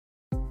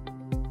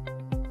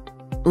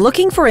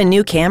Looking for a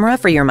new camera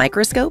for your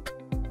microscope?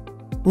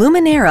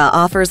 Lumenera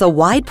offers a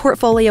wide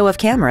portfolio of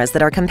cameras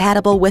that are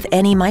compatible with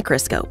any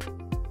microscope.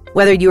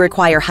 Whether you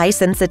require high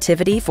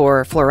sensitivity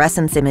for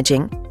fluorescence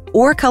imaging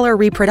or color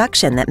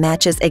reproduction that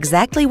matches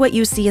exactly what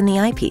you see in the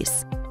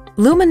eyepiece,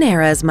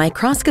 Lumenera's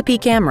Microscopy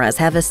cameras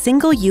have a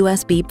single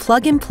USB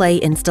plug-and-play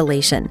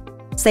installation,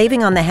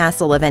 saving on the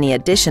hassle of any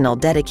additional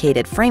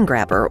dedicated frame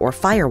grabber or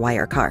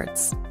firewire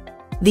cards.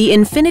 The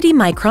Infinity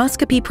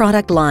Microscopy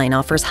product line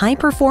offers high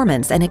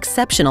performance and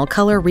exceptional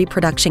color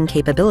reproduction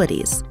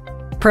capabilities,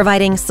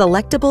 providing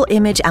selectable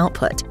image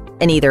output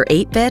in either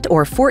 8-bit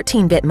or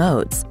 14-bit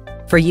modes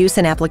for use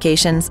in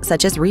applications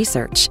such as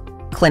research,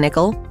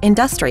 clinical,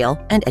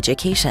 industrial, and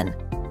education.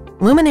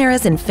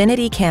 Lumenera's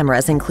Infinity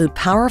cameras include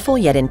powerful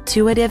yet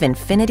intuitive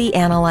Infinity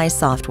Analyze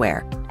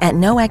software at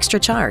no extra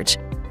charge,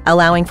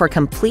 allowing for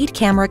complete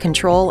camera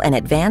control and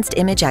advanced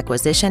image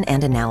acquisition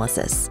and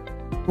analysis.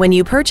 When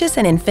you purchase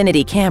an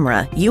Infinity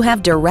camera, you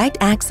have direct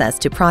access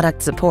to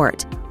product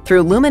support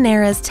through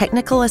Lumenera's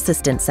Technical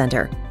Assistance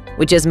Center,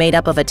 which is made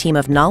up of a team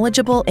of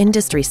knowledgeable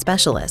industry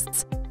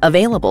specialists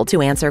available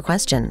to answer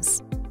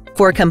questions.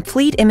 For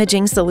complete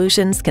imaging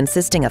solutions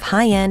consisting of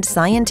high-end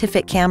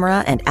scientific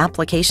camera and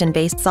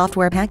application-based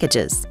software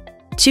packages,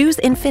 choose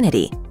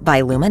Infinity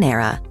by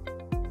Lumenera.